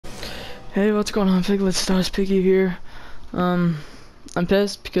Hey, what's going on, Piglets? Stars Piggy here. I'm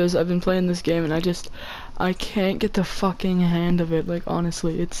pissed because I've been playing this game and I can't get the fucking hand of it. Like,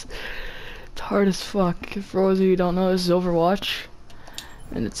 honestly, it's hard as fuck. For those of you who don't know, this is Overwatch,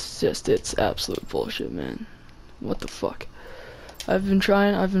 and it's absolute bullshit, man. What the fuck? I've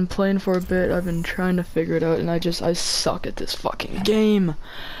been playing for a bit, I've been trying to figure it out, and I suck at this fucking game.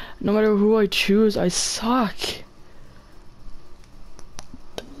 No matter who I choose, I suck.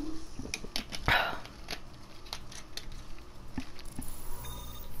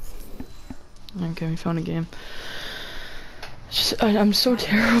 Okay, we found a game. I'm so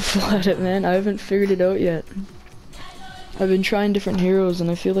terrible at it, man. I haven't figured it out yet. I've been trying different heroes, and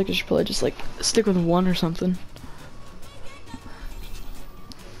I feel like I should probably just, like, stick with one or something.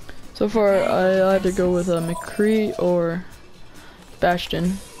 So far, I either go with McCree or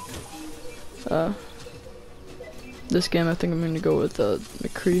Bastion. This game, I think I'm going to go with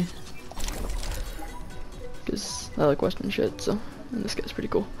McCree. Because I like Western shit, so, and this guy's pretty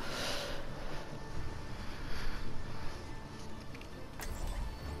cool.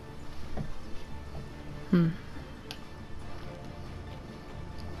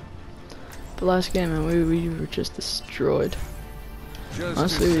 The last game, and we were just destroyed.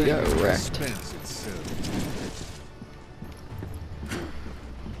 Honestly, we got wrecked.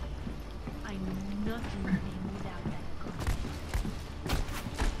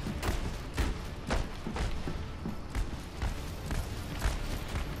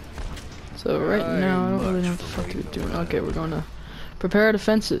 So right now, I don't really know what the fuck we're doing. Okay, we're going to prepare our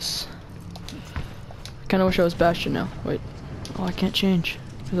defenses. Kinda wish I was Bastion now. Wait. Oh, I can't change.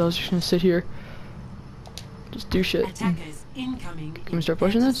 Because I was just gonna sit here. Just do shit. Can we start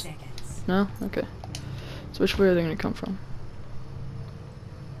pushing this? No? Okay. So which way are they gonna come from?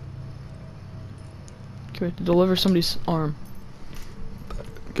 Okay, to deliver somebody's arm.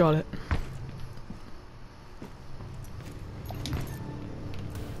 Got it.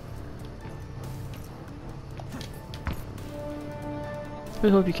 I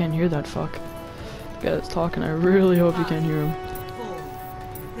really hope you can't hear that fuck. The guy that's talking, I really hope you can't hear him. 4,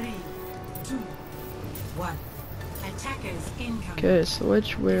 3, 2, 1. Attackers incoming. Okay, so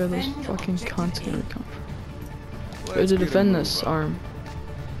which way are those fucking cunts gonna come from? Way to defend this arm.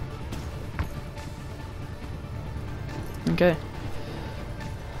 Okay.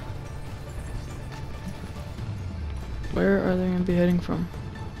 Where are they gonna be heading from?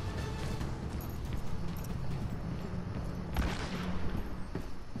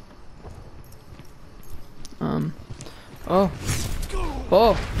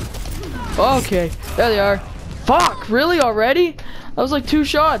 Oh. Okay. There they are. Fuck! Really already? That was like 2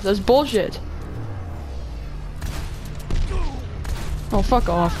 shots. That's bullshit. Oh, fuck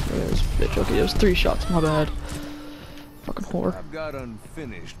off. There's bitch. Okay, it was 3 shots. My bad. Fucking whore. I've got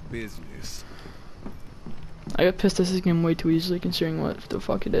unfinished business. I got pissed at this game way too easily considering what the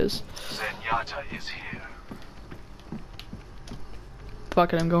fuck it is. Zenyatta is here.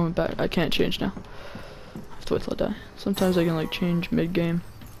 Fuck it, I'm going back. I can't change now. I have to wait till I die. Sometimes I can like change mid-game.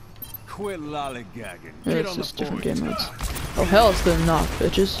 Quit lollygagging. Yeah, it's just different game modes. Oh hell, it's the knock,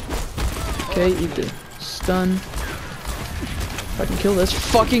 bitches. Okay, eat the stun. If I can kill this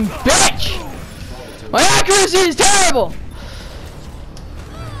fucking bitch! My accuracy is terrible!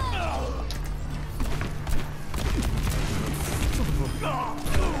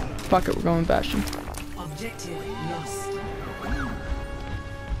 Fuck it, we're going Bastion. Objective lost.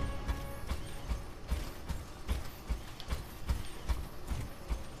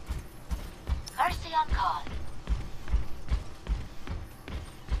 Mercy on call.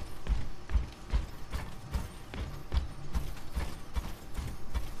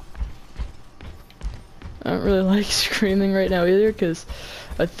 I don't really like screaming right now either, because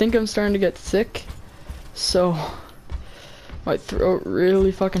I think I'm starting to get sick. So my throat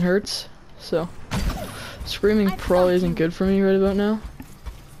really fucking hurts. So screaming probably isn't good for me right about now.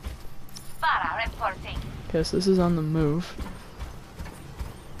 Okay, so this is on the move.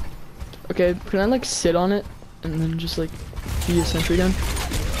 Okay, can I like sit on it and then just like be a sentry gun?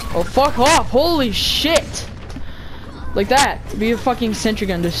 Oh fuck off! Holy shit! Like that. Be a fucking sentry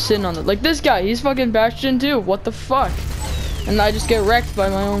gun just sitting on it. Like this guy, he's fucking Bastion too. What the fuck? And I just get wrecked by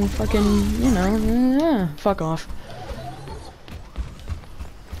my own fucking, you know, yeah. Fuck off.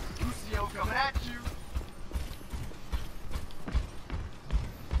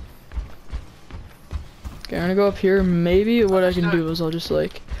 Okay, I'm gonna go up here. Maybe what I can do is I'll just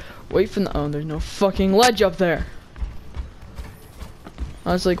like wait for the— oh, there's no fucking ledge up there.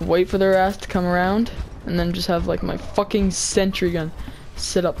 I'll just like wait for their ass to come around and then just have like my fucking sentry gun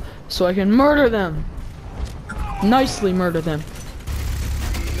sit up so I can murder them. Nicely murder them.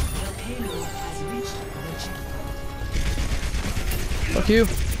 payload has reached the checkpoint. Fuck you.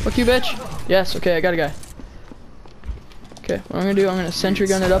 Fuck you, bitch. Yes, okay, I got a guy. Okay, what I'm gonna do, I'm gonna sentry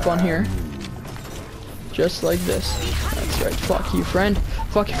gun it up on here. Just like this. That's right. Fuck you, friend.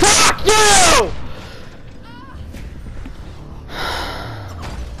 Fuck you. Fuck you!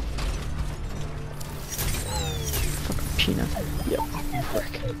 Fucking peanut. Yep.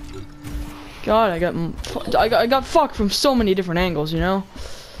 Frick. God, I got fucked from so many different angles, you know?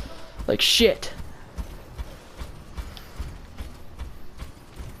 Like shit.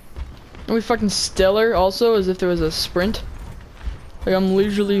 And we fucking stellar also, as if there was a sprint. Like I'm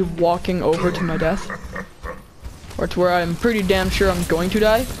leisurely walking over to my death. Or to where I'm pretty damn sure I'm going to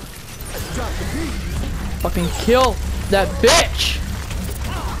die. Fucking kill that bitch!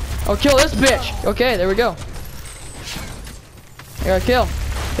 Oh, kill this bitch! Okay, there we go. I got a kill.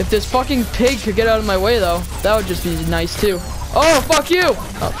 If this fucking pig could get out of my way though, that would just be nice too. Oh, fuck you!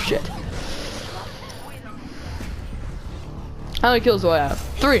 Oh, shit. How many kills do I have?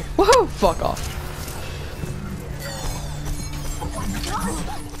 3. Woohoo! Fuck off.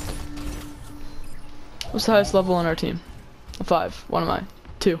 What's the highest level on our team? A 5. What am I?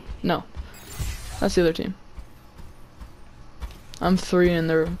 2. No. That's the other team. I'm 3 and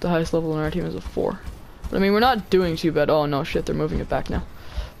they're the highest level on our team is a 4. But I mean, we're not doing too bad. Oh no, shit, they're moving it back now.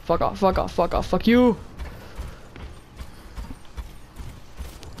 Fuck off, fuck off, fuck off, fuck you!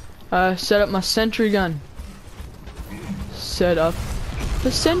 Set up my sentry gun. Set up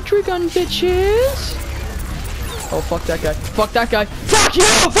the sentry gun, bitches! Oh, fuck that guy. Fuck that guy. Fuck you!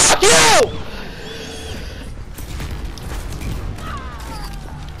 Fuck you!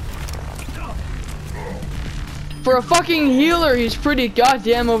 For a fucking healer, he's pretty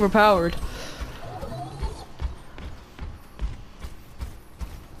goddamn overpowered.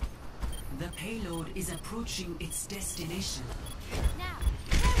 The payload is approaching its destination.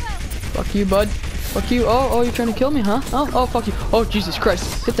 Fuck you, bud. Fuck you. Oh, you're trying to kill me, huh? Oh, fuck you. Oh, Jesus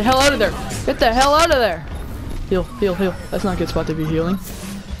Christ. Get the hell out of there. Get the hell out of there. Heal, heal, heal. That's not a good spot to be healing.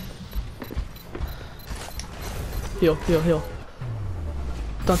 Heal, heal, heal.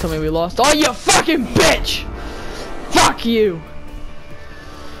 Don't tell me we lost. Oh, you fucking bitch! Fuck you!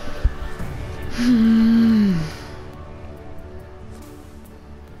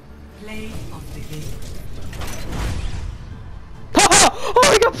 Play of the game. Oh,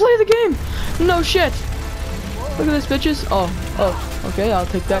 I got play of the game! No shit! Look at this, bitches. Oh, okay, I'll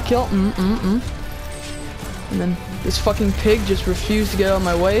take that kill. And then this fucking pig just refused to get out of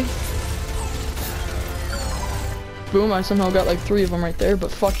my way. Boom, I somehow got like 3 of them right there,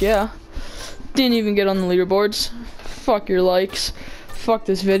 but fuck yeah. Didn't even get on the leaderboards. Fuck your likes. Fuck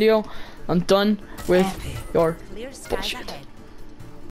this video. I'm done with your bullshit.